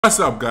What's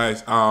up,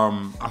 guys? I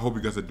hope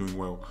you guys are doing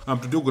well.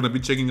 Today we're gonna be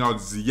checking out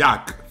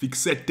Ziak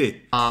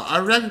Fixette. I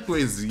reacted to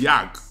a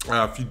Ziak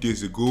a few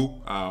days ago,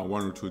 1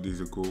 or 2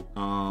 days ago.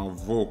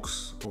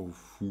 Vox or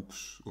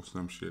Fuchs or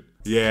some shit.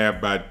 Yeah,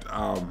 but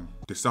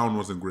the sound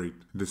wasn't great.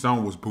 The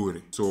sound was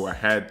booty, so I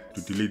had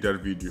to delete that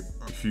video.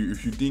 If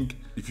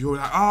you're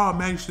like, oh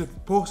man, you should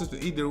have posted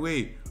it either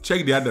way,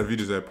 check the other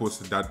videos I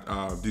posted that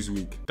this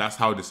week. That's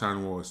how the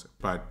sound was.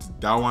 But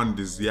that one,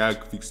 the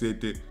Ziak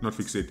Fixette, not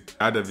Fixette,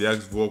 the other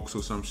Ziak's Vox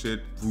or some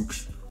shit,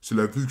 Vox, c'est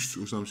la Vox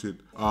or some shit,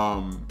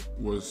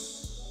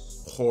 was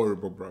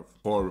horrible, bruv,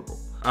 horrible.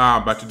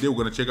 But today we're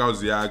gonna check out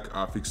Ziak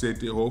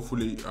Fixette.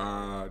 Hopefully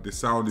the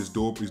sound is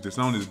dope. If the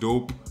sound is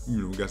dope,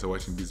 you guys are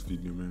watching this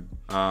video, man.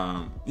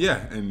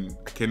 Yeah, and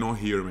I cannot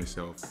hear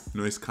myself.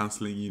 Noise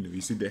cancelling,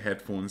 you see the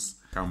headphones.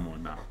 Come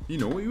on now.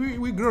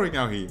 We're growing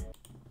out here.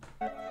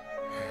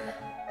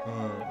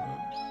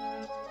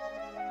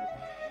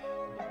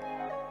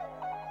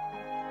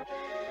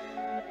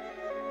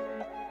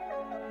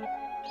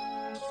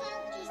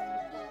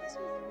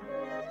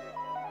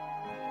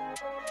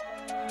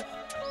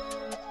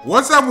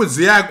 What's up with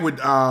Ziak with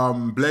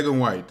black and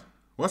white?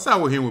 What's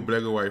up with him with black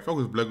and white? Fuck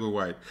with black and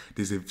white.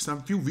 There's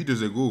some few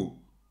videos ago.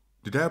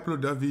 Did I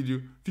upload that video?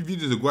 A few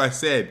videos ago I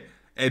said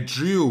a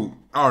drill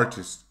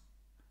artist,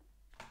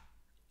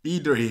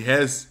 either he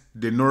has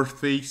the North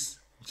Face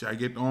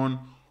jacket on,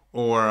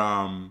 or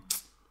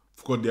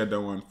forgot the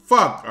other one.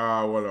 Fuck.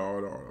 Hold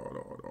on.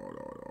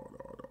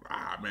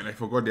 Ah man, I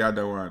forgot the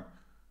other one.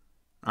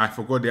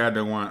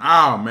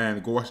 Oh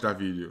man, go watch that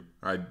video.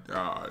 I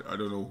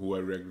don't know who I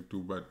reacted to,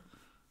 but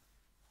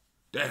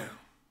damn,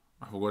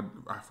 I forgot.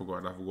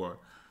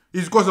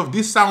 It's because of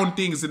these sound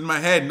things in my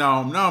head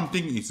now. Now I'm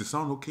thinking, is the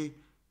sound okay?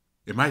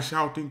 Am I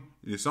shouting?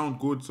 Does it sound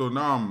good? So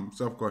now I'm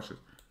self-conscious.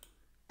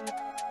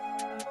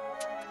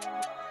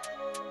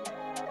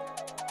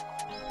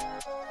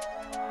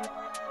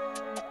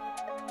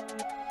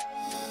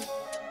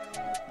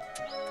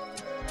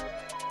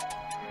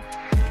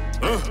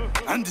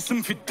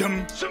 Indécent fit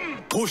them.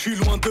 Gros, je suis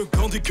loin de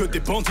Gandhi, que des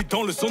bandits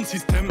dans le son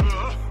système.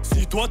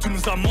 Si toi tu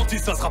nous as menti,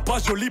 ça sera pas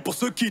joli pour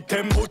ceux qui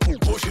t'aiment.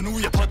 Gros, chez nous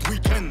y'a pas de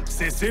week-end.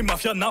 C'est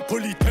mafia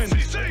napolitaine.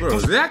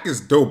 Bro, Ziak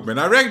is dope, man.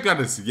 I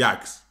recognize the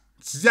Ziaks.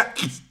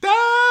 Ziak is dope.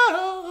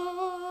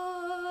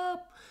 I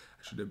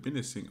should have been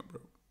a singer,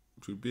 bro.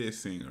 Should be a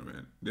singer,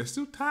 man. There's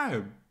still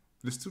time.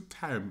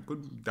 Go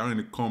down in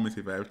the comments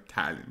if I have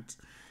talent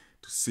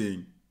to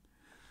sing.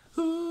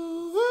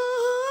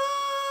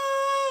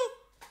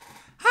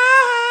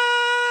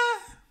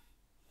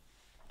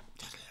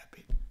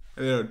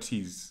 A little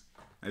tease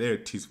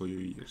for your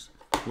ears.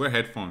 Wear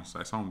headphones,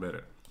 I sound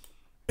better.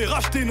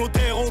 Racheter nos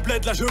terres au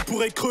bled, là je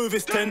pourrais crever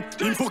Sten.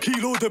 Il me faut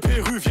kilos de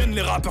péruviennes,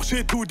 les rappeurs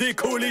chez tous des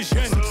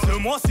collégiennes. Ce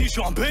mois-ci je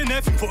suis en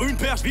bénéf, il me faut une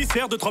perche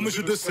viscère de 3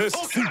 mesures de cesse.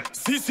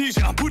 Si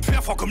j'ai un bout de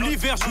fer fort comme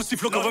l'hiver, je vous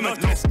siffle comme un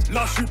test.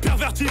 Là je suis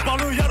perverti par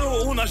le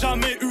yalo, on n'a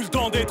jamais eu le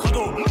temps d'être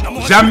ado.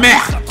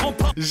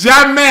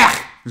 Jamais,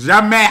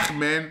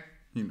 man.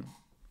 You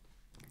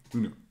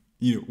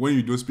know, when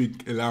you don't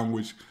speak a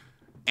language,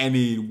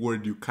 any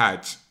word you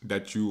catch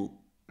that you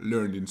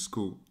learned in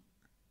school,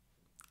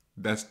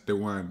 that's the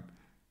one,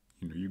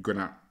 you're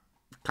gonna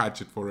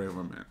catch it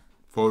forever, man.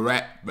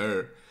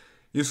 Forever.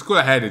 In school,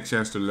 I had a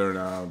chance to learn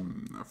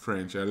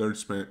French. I learned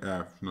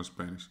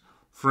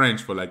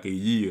French for like a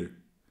year,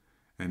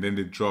 and then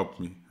they dropped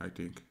me, I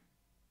think.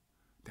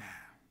 Damn.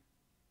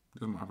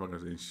 Those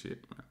motherfuckers ain't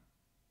shit, man.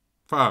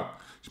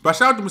 Fuck. But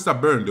shout out to Mr.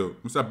 Byrne, though.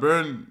 Mr.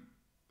 Byrne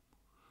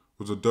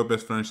was the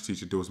dopest French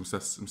teacher. There was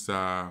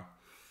Mr.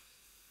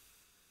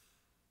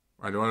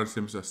 I don't want to say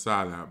Mr.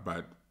 Salah,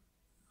 but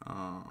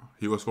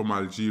he was from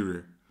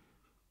Algeria.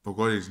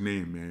 Forgot his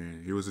name,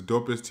 man. He was the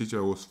dopest teacher.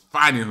 He was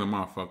funny as a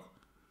motherfucker.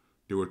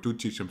 There were 2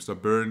 teachers, Mr.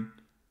 Byrne.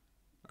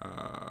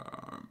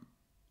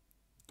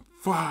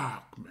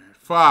 Fuck, man.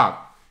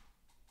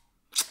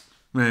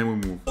 Man, we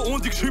move. On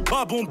dit que je suis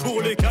pas bon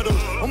pour les cadeaux.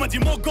 On m'a dit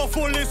mon gars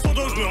faut les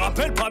sondos. Je me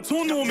rappelle pas de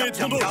son nom, mais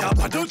ton dos. Y'a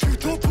pas de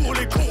tuto pour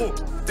les coraux.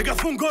 Tes gars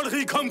font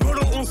gaulerie comme Golo.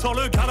 On sort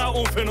le gala,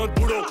 on fait notre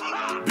boulot.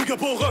 Big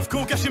up aux refs qui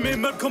ont caché mes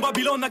meubles quand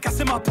Babylone a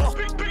cassé ma porte.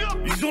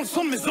 Ils ont le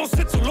son de mes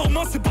ancêtres sur leurs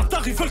mains. Ces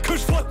bâtards ils veulent que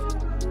je vote.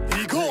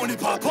 Igo, on n'est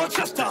pas potes.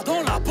 Cherche tard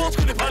dans la porte, je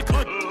connais pas le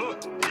code.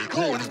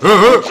 Igo, on n'est pas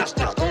potes. Cherche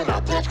tard dans la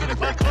porte, je connais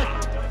pas le code.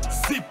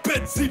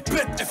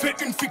 Zipette, elle fait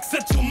une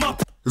fixette sur ma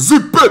porte.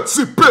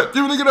 Zipette,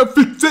 you gonna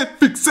fix it.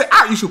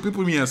 You should put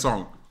me in a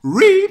song.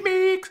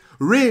 Remix,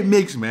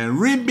 man.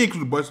 Remix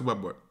with the boys of my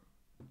boy.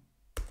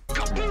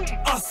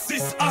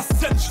 A6,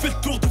 A7, je fais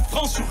le tour de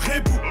France sur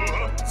Rebou.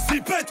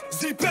 Zipette,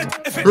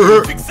 elle fait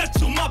une fixette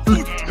sur ma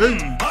poudre.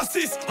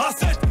 A6,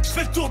 A7, je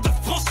fais le tour de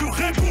France sur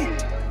Rebou.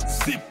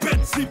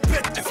 Zipette,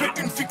 elle fait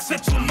une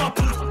fixette sur ma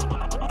poudre.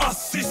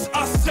 A6,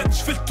 A7,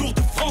 je fais le tour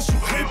de France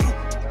sur Rebou.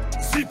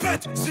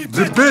 Zipette,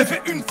 elle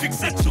fait une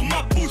fixette sur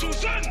ma poudre.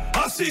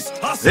 A6,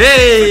 A7,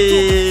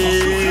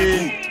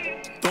 hey!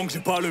 Tant que j'ai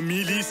pas le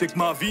milli, c'est que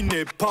ma vie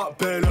n'est pas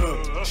belle.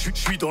 Je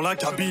suis dans la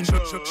cabine.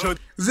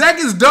 Ziak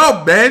is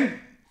dope, man.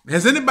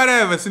 Has anybody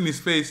ever seen his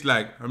face?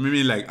 Like, I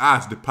mean, like,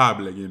 ask the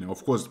public, you know.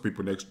 Of course, the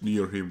people next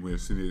near him will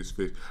see his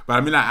face. But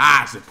I mean, like,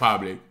 ask the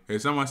public.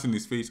 Has someone seen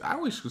his face? I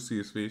wish you could see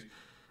his face.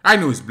 I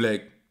know he's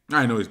black.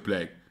 I know he's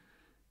black.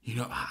 You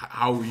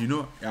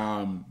know,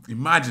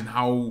 imagine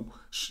how,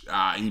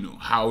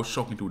 how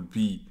shocking it would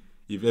be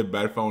if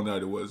everybody found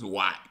out it was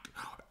white.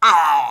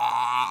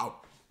 Ah!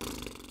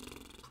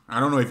 I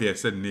don't know if he had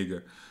said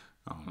nigger.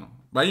 I don't know.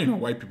 But, you know,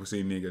 white people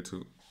say nigger,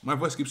 too. My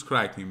voice keeps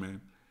cracking,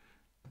 man.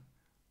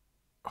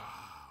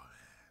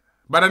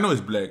 But I know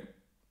it's black.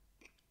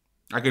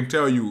 I can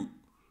tell you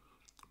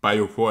by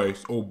your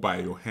voice or by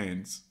your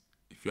hands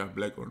if you are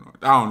black or not.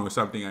 I don't know,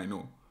 something I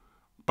know.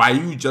 By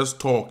you just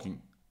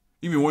talking.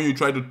 Even when you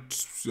try to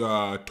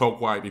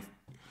talk white,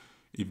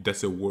 if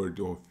that's a word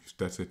or if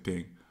that's a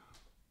thing,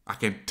 I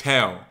can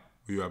tell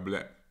you are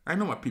black. I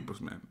know my peoples,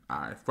 man.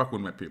 I fuck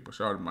with my people.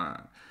 Shout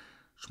out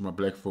to my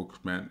black folks,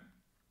 man.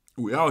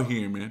 We out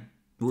here, man.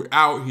 We're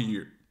out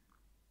here.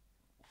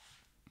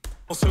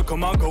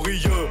 Comme un gorille,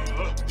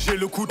 j'ai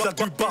le coup de la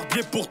du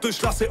barbier pour te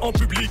chlasser en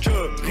public.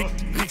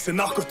 Rick c'est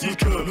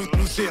narcotique,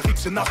 nous c'est Rick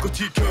c'est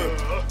narcotique.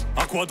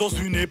 À quoi dans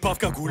une épave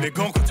cagoule les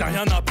gants quand y'a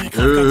rien à piquer.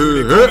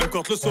 Même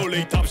quand le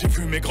soleil tape, j'ai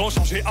vu mes grands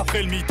changer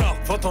après le mitard.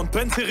 20 ans de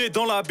peine serré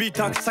dans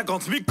l'habitacle,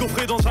 50 000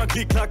 coffrés dans un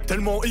clic-clac.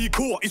 Tellement ils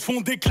courent, ils se font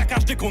des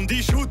claquages dès qu'on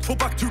dit shoot, faut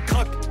pas que tu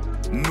craques.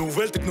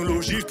 Nouvelle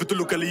technologie, je peux te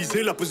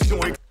localiser, la position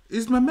est.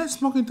 Is my man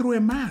smoking through a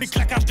mask? Des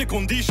claquages dès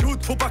qu'on dit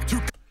shoot, faut pas que tu.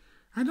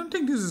 I don't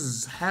think this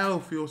is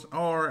healthy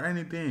or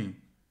anything.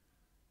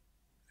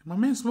 My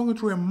man smoking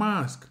through a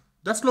mask.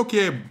 That's low-key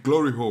a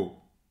glory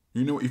hole.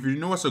 You know, if you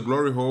know what's a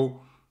glory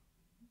hole,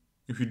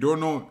 if you don't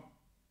know,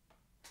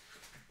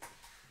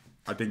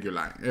 I think you're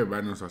lying.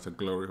 Everybody knows what's a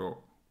glory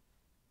hole.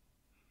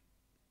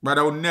 But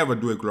I would never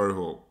do a glory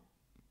hole.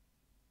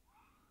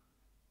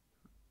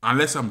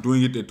 Unless I'm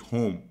doing it at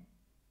home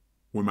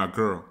with my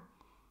girl.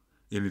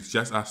 And it's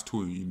just us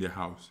two in the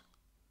house.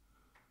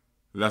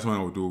 That's when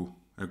I would do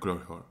a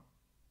glory hole.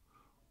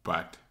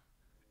 But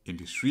in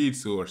the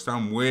streets or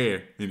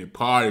somewhere in a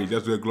party,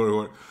 just do a glory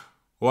hole.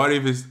 What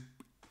if it's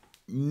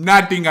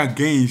nothing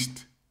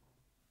against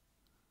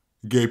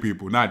gay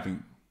people,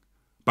 nothing.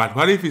 But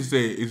what if it's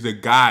a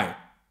guy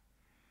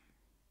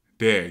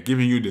there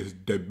giving you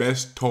the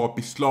best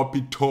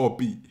sloppy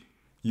toppy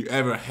you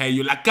ever had?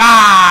 You're like,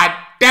 God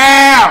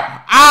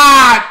damn!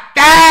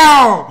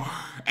 Damn!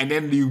 And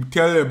then you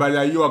tell everybody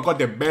that you have got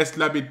the best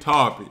sloppy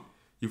toppy.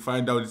 You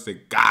find out it's a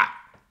guy.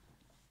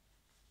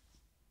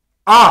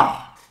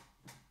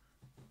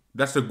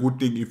 That's a good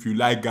thing if you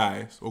like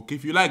guys. Okay,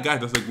 if you like guys,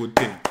 that's a good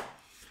thing.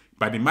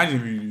 But imagine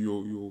if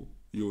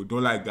you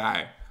don't like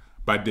guys,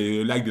 but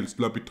they like the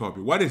sloppy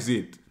toppy. What is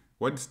it?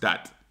 What is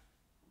that?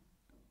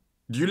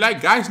 Do you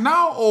like guys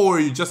now, or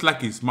you just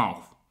like his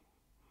mouth?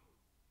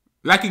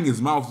 Liking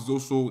his mouth is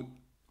also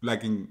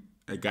liking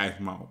a guy's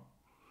mouth.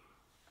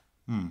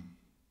 Let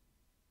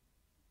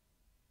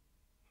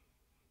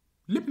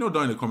me know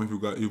down in the comments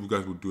if you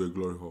guys would do a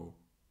glory hole.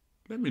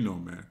 Let me know,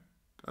 man.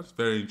 That's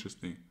very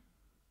interesting.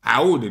 I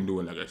wouldn't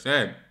do it, like I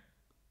said.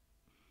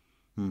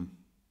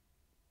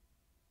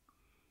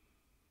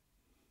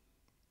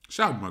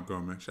 Shout out my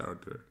girl, man. Shout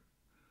out to her.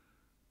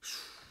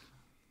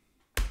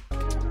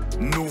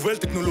 Nouvelle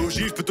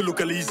technologie, je peux te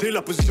localiser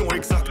la position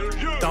exacte.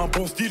 T'as un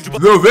bon style,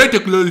 Nouvelle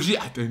technology.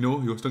 I don't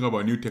know. He was talking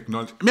about new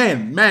technology.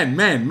 Man.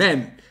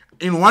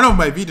 In one of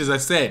my videos, I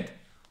said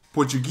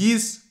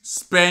Portuguese,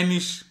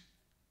 Spanish,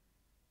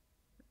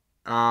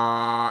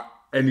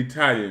 and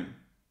Italian.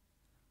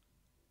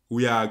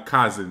 We are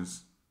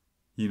cousins,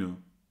 you know.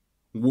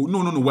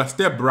 No, we're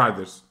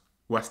stepbrothers.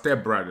 We're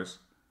stepbrothers.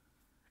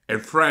 And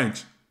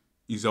French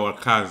is our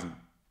cousin.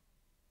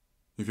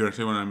 If you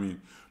understand what I mean.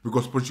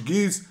 Because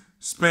Portuguese,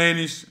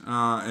 Spanish,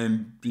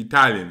 and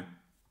Italian,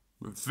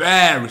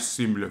 very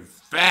similar,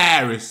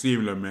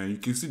 man. You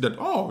can see that,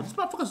 oh, these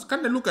motherfuckers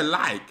kind of look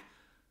alike.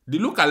 They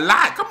look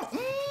alike. Come on.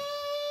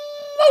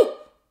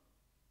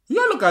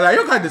 You look alike.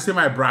 You got the same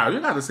eyebrow. You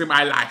got the same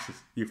eyelashes.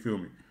 You feel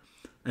me?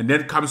 And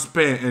then comes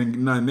Spain,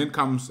 and then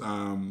comes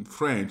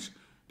French.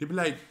 They be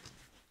like,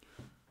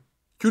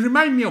 you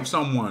remind me of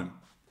someone.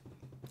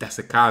 That's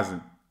a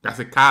cousin. That's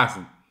a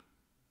cousin.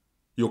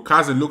 Your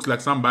cousin looks like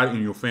somebody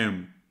in your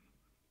family.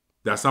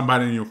 That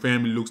somebody in your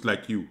family looks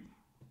like you.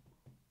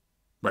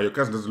 But your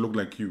cousin doesn't look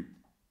like you.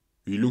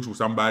 He looks with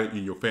somebody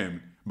in your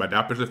family. But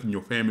that person in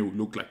your family will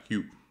look like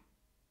you.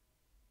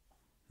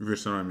 You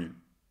understand what I mean?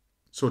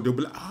 So they'll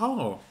be like,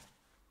 oh.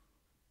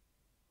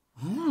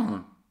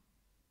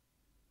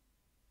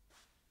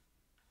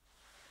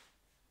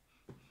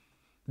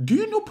 Do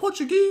you know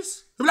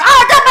Portuguese? They'll be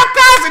like, that's my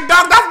cousin,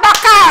 dog. That's my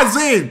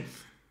cousin.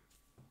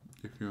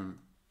 You feel me?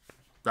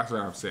 That's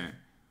what I'm saying.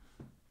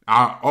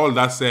 All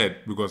that said,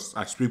 because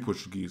I speak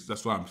Portuguese.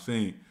 That's what I'm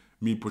saying.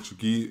 Me,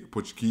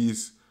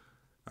 Portuguese,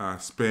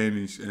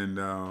 Spanish, and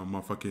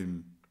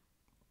motherfucking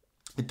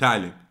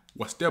Italian.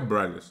 We're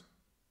stepbrothers.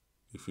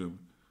 You feel me?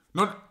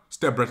 Not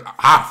stepbrothers.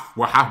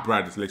 We're half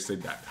brothers. Let's say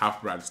that.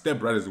 Half brothers.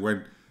 Stepbrothers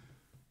when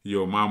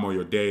your mom or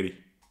your daddy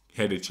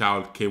had a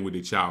child, came with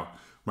a child.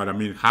 But I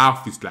mean,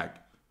 half is like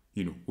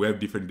you know, we have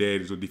different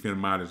daddies or different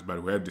mothers,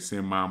 but we have the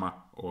same mama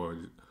or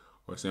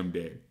same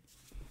dad.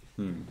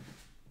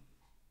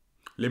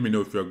 Let me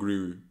know if you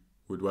agree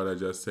with what I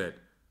just said.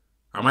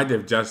 I might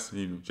have just,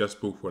 you know, just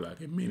spoke for like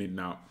a minute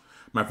now.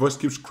 My voice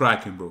keeps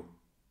cracking, bro.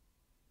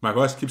 My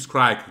voice keeps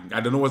cracking.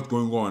 I don't know what's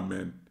going on,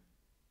 man.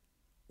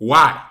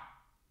 Why?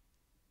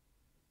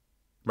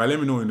 But let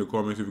me know in the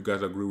comments if you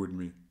guys agree with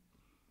me.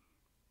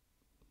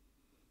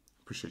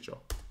 Appreciate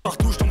y'all.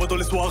 Partout, je t'envoie dans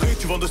les soirées,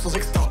 tu vends 200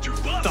 extra.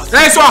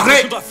 Les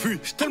soirées!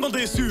 J'suis tellement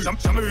déçu, j'ai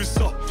jamais vu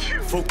ça.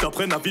 Faut que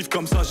t'apprennes à vivre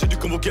comme ça, j'ai dû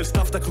convoquer le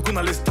staff, t'as cru qu'on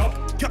allait stop.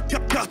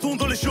 Carton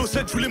dans les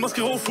chaussettes, je voulais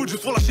m'inscrire au foot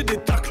juste pour lâcher des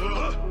tacles.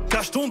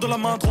 Cacheton dans la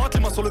main droite, les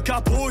mains sur le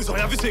capot, ils ont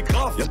rien vu, c'est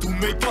grave. Y'a tous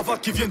mes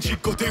cavacs qui viennent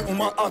chicoter, on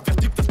m'a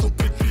averti que t'as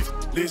stoppé de vivre.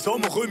 Les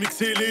hommes ont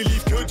remixé les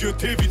livres, que Dieu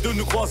t'évite de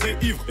nous croiser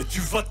ivres. Et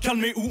tu vas te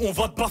calmer ou on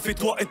va te baffer,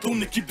 toi et ton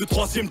équipe de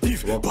 3ème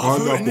div.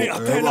 Baveux est né à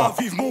Tel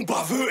Aviv, mon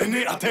baveux est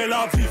né à Tel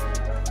Aviv.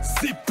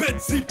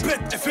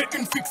 Zipette, elle fait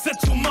une fixette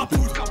sur ma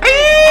poudre.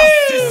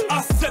 A6,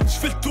 A7, je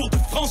fais le tour de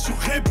France sur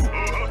Rebou.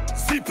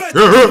 Zipette,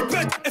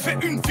 elle fait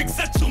une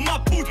fixette sur ma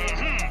poudre.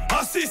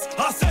 A6,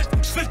 A7,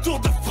 je fais le tour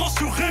de France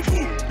sur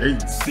Rebou.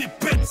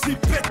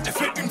 Zipette, elle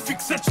fait une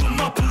fixette sur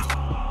ma poudre.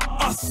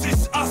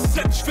 A6,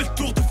 A7, je fais le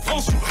tour de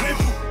France sur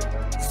Rebou.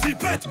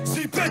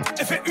 Zipette,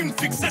 elle fait une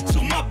fixette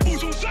sur ma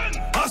poudre.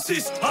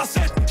 A6,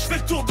 A7, je fais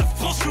le tour de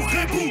France sur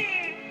Rebou.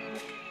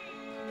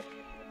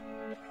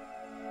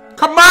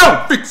 Come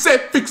on,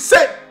 Fixette.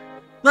 Zipette.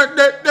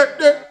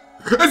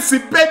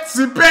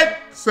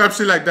 Some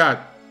shit like that.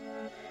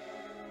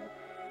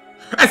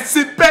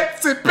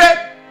 Zipette.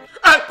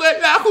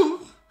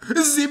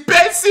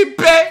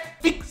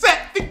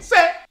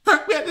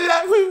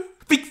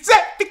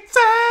 Fixette.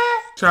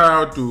 Shout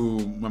out to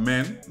my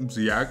man,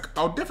 Ziak.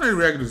 I'll definitely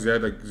react to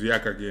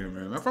Ziak again,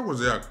 man. I fuck with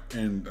Ziak.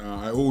 And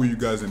I owe you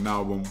guys an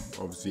album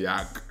of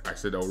Ziak. I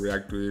said I'll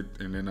react to it,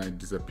 and then I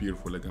disappeared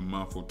for like a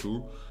month or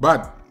two.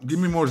 But give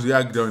me more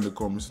Ziak down in the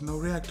comments, and I'll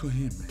react to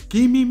him, man.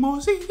 Give me more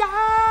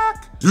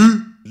Ziak!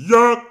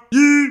 Ziak!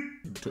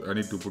 I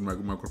need to put my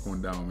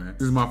microphone down, man.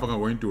 This motherfucker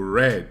went to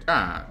red.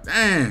 God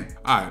damn.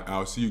 Alright,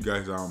 I'll see you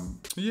guys, I'll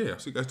see you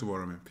guys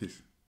tomorrow, man. Peace.